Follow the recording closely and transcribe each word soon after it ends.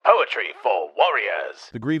Poetry for Warriors.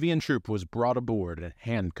 The Gryvian troop was brought aboard and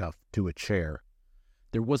handcuffed to a chair.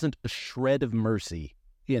 There wasn't a shred of mercy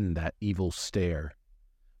in that evil stare.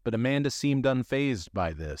 But Amanda seemed unfazed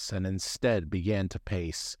by this and instead began to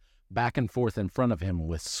pace back and forth in front of him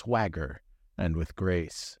with swagger and with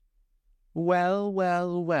grace. Well,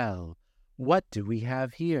 well, well, what do we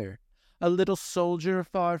have here? A little soldier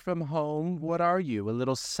far from home, what are you, a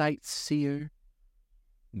little sightseer?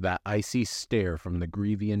 That icy stare from the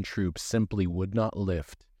Gryvian troop simply would not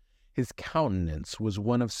lift. His countenance was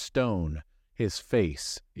one of stone, his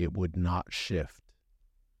face it would not shift.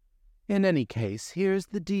 In any case, here's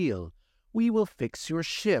the deal. We will fix your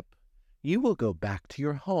ship. You will go back to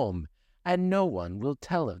your home, and no one will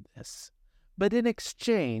tell of this. But in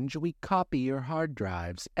exchange, we copy your hard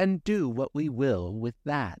drives and do what we will with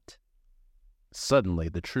that. Suddenly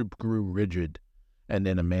the troop grew rigid, and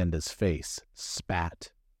in Amanda's face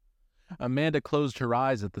spat. Amanda closed her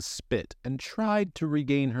eyes at the spit and tried to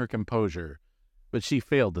regain her composure, but she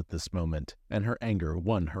failed at this moment, and her anger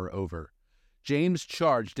won her over. James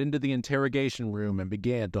charged into the interrogation room and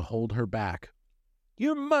began to hold her back.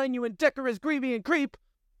 "You mind, you indecorous Gryvian creep!"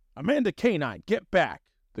 "Amanda Canine, get back!"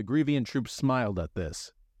 The Gryvian troop smiled at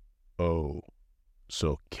this. "Oh,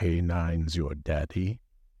 so Canine's your daddy?"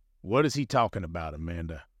 "What is he talking about,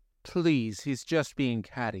 Amanda?" Please, he's just being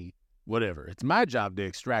catty. "Whatever, it's my job to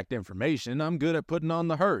extract information. I'm good at putting on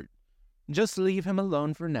the hurt." Just leave him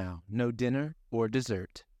alone for now. No dinner or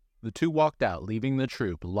dessert. The two walked out, leaving the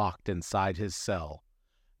troop locked inside his cell.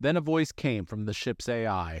 Then a voice came from the ship's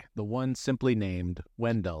AI, the one simply named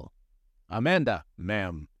Wendell. "Amanda,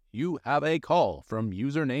 ma'am, you have a call from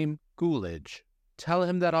username Coolidge." Tell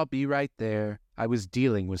him that I'll be right there. I was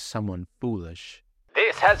dealing with someone foolish.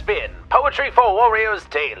 This has been Poetry for Warriors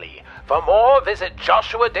Daily. For more, visit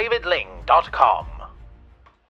joshuadavidling.com.